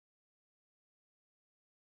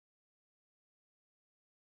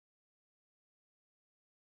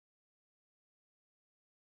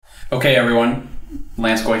Okay, everyone.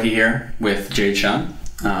 Lance Goyke here with Jay Chung.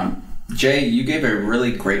 Jay, you gave a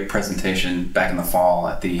really great presentation back in the fall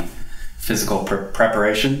at the Physical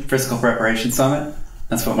Preparation Summit.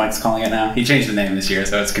 That's what Mike's calling it now. He changed the name this year,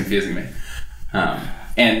 so it's confusing me.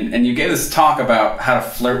 And you gave this talk about how to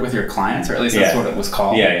flirt with your clients, or at least that's what it was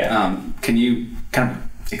called. Can you kind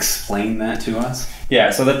of explain that to us? Yeah,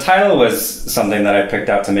 so the title was something that I picked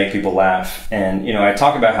out to make people laugh. And, I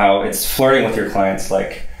talk about how it's flirting with your clients,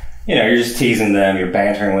 like, you're just teasing them, you're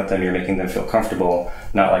bantering with them, you're making them feel comfortable,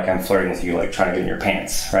 not like I'm flirting with you, like trying to get in your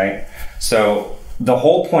pants, right? So the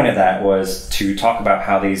whole point of that was to talk about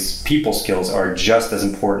how these people skills are just as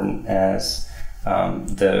important as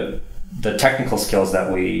the technical skills that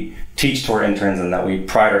we teach to our interns and that we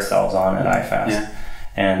pride ourselves on at IFAST. Yeah.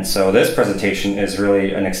 And so this presentation is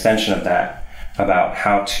really an extension of that, about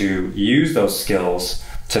how to use those skills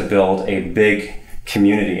to build a big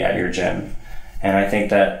community at your gym. And I think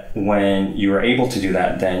that when you are able to do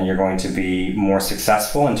that, then you're going to be more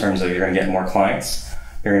successful in terms of you're going to get more clients,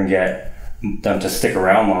 you're going to get them to stick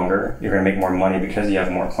around longer, you're going to make more money because you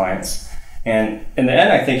have more clients. And in the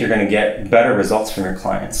end, I think you're going to get better results from your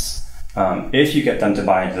clients if you get them to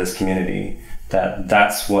buy into this community,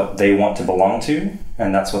 that's what they want to belong to,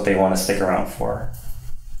 and that's what they want to stick around for.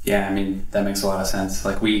 Yeah, I mean, that makes a lot of sense.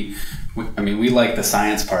 Like we like the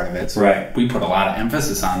science part of it, so right. We put a lot of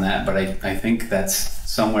emphasis on that, but I think that's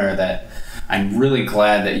somewhere that I'm really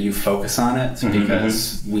glad that you focus on it,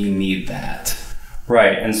 because we need that.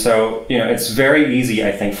 Right, and so, it's very easy,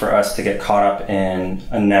 I think, for us to get caught up in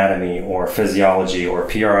anatomy or physiology or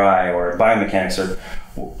PRI or biomechanics or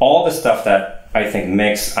all the stuff that I think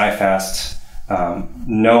makes IFAST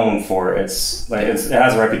known for it has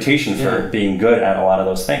a reputation for being good at a lot of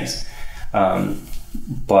those things.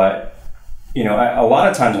 But a lot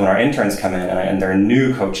of times when our interns come in and they're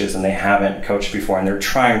new coaches and they haven't coached before and they're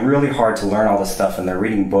trying really hard to learn all this stuff and they're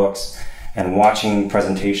reading books and watching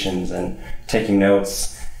presentations and taking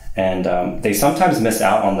notes, and they sometimes miss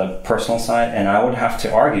out on the personal side. And I would have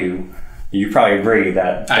to argue, you probably agree,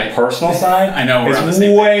 that the personal side is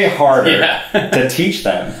way harder to teach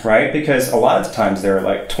them, right? Because a lot of times they're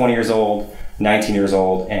like 20 years old, 19 years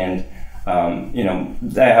old, and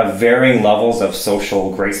they have varying levels of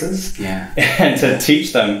social graces. Yeah. And to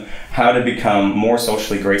teach them how to become more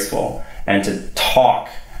socially graceful and to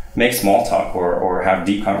make small talk or have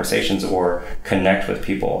deep conversations or connect with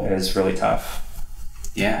people is really tough.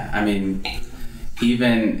 Yeah, I mean,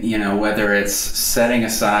 even, whether it's setting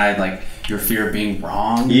aside like your fear of being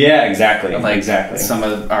wrong. Yeah, exactly. Like exactly. Some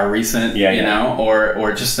of our recent,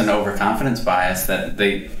 or just an overconfidence bias that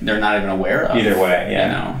they're not even aware of. Either way,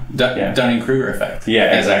 Dunning-Kruger effect. Yeah,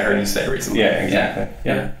 as I heard you say recently. Yeah, exactly.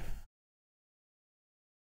 Yeah.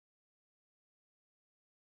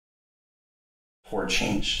 For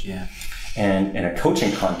change. Yeah. And in a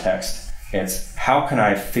coaching context, it's how can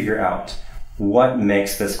I figure out what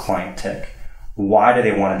makes this client tick? Why do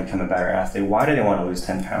they want to become a better athlete? Why do they want to lose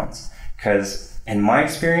 10 pounds? Because in my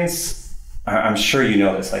experience, I'm sure you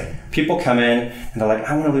know this, like people come in and they're like,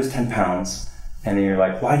 I want to lose 10 pounds. And then you're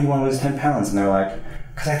like, why do you want to lose 10 pounds? And they're like,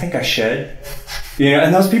 because I think I should.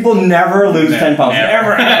 And those people never lose 10 pounds. Never.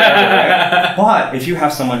 Right? But if you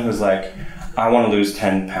have someone who's like, I want to lose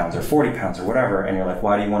 10 pounds or 40 pounds or whatever, and you're like,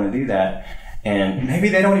 why do you want to do that? And maybe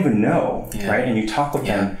they don't even know, right? And you talk with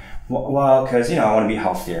them, well, because, I want to be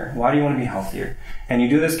healthier. Why do you want to be healthier? And you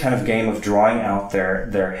do this kind of game of drawing out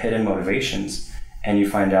their hidden motivations, and you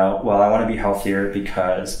find out, well, I want to be healthier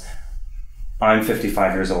because I'm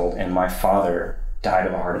 55 years old and my father died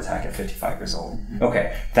of a heart attack at 55 years old.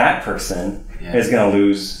 Okay, that person is going to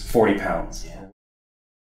lose 40 pounds.